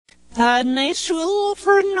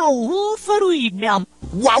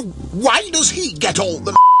Wow, why does he get all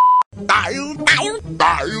the dial?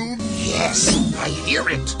 Yes, I hear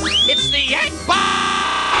it. It's the egg bomb!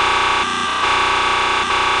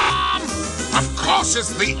 Of course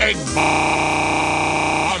it's the egg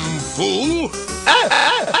bomb, fool!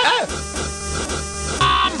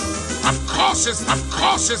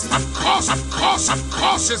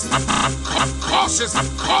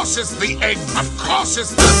 Of course it's the egg,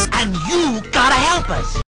 And you gotta help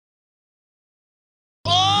us.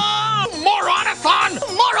 Oh, Moronathon!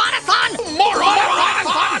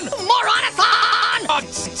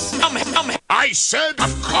 I said,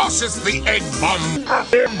 of course it's the egg bomb.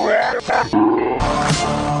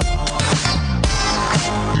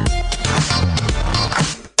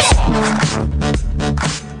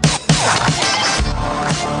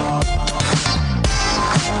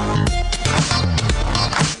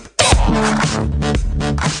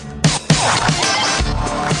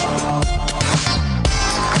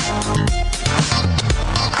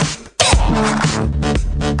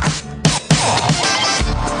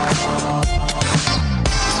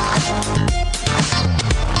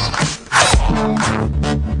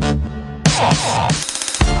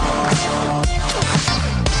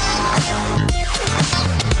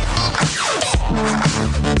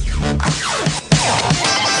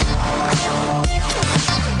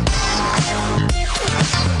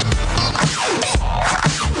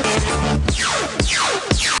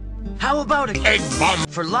 How about an Egg bomb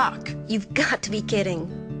for luck? You've got to be kidding.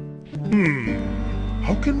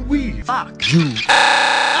 How can we? Fuck. You.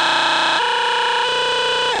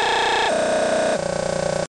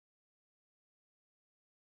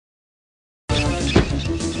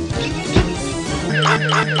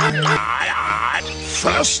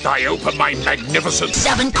 First, I open my magnificent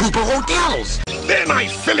 7 Cooper hotels. Then I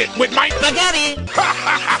fill it with my Spaghetti.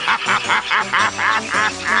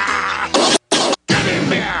 Get in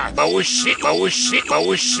there! Oh shit!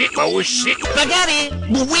 Spaghetti.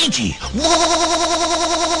 Luigi!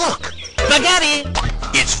 Look! Spaghetti.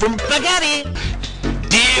 It's from Spaghetti.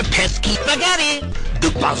 dear pesky Spaghetti. the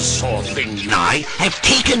buzzsaw thing. I have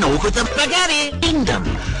taken over the Spaghetti! kingdom.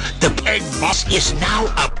 The Egg boss is now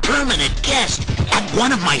a permanent guest at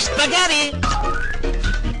one of my spaghetti.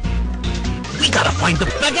 We gotta find the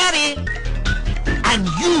spaghetti. And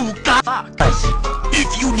you got fuck us.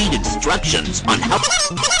 If you need instructions on how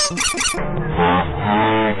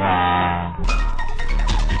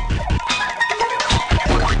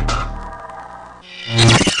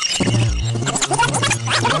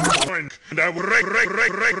And I will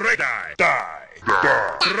die.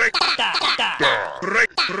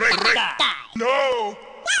 No!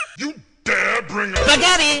 You dare bring a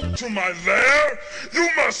spaghetti. to my lair? You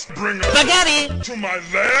must bring a Spaghetti. to my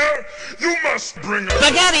lair? You must bring a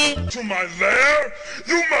Spaghetti. to my lair?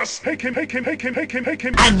 You must take him.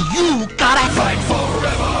 And you gotta fight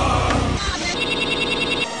forever!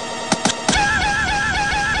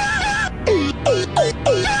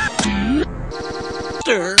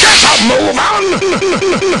 Get up, move on!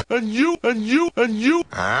 And you.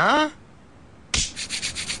 Huh?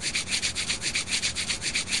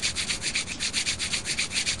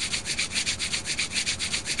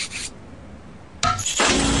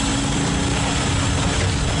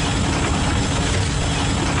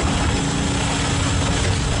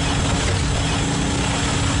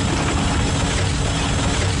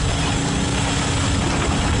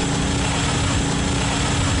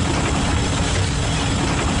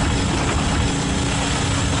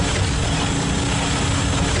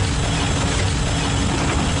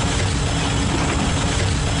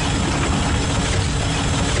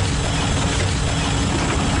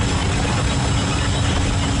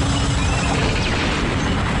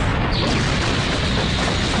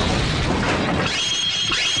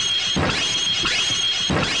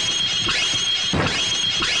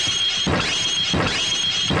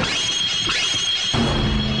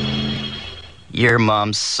 Your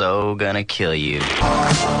mom's so gonna kill you.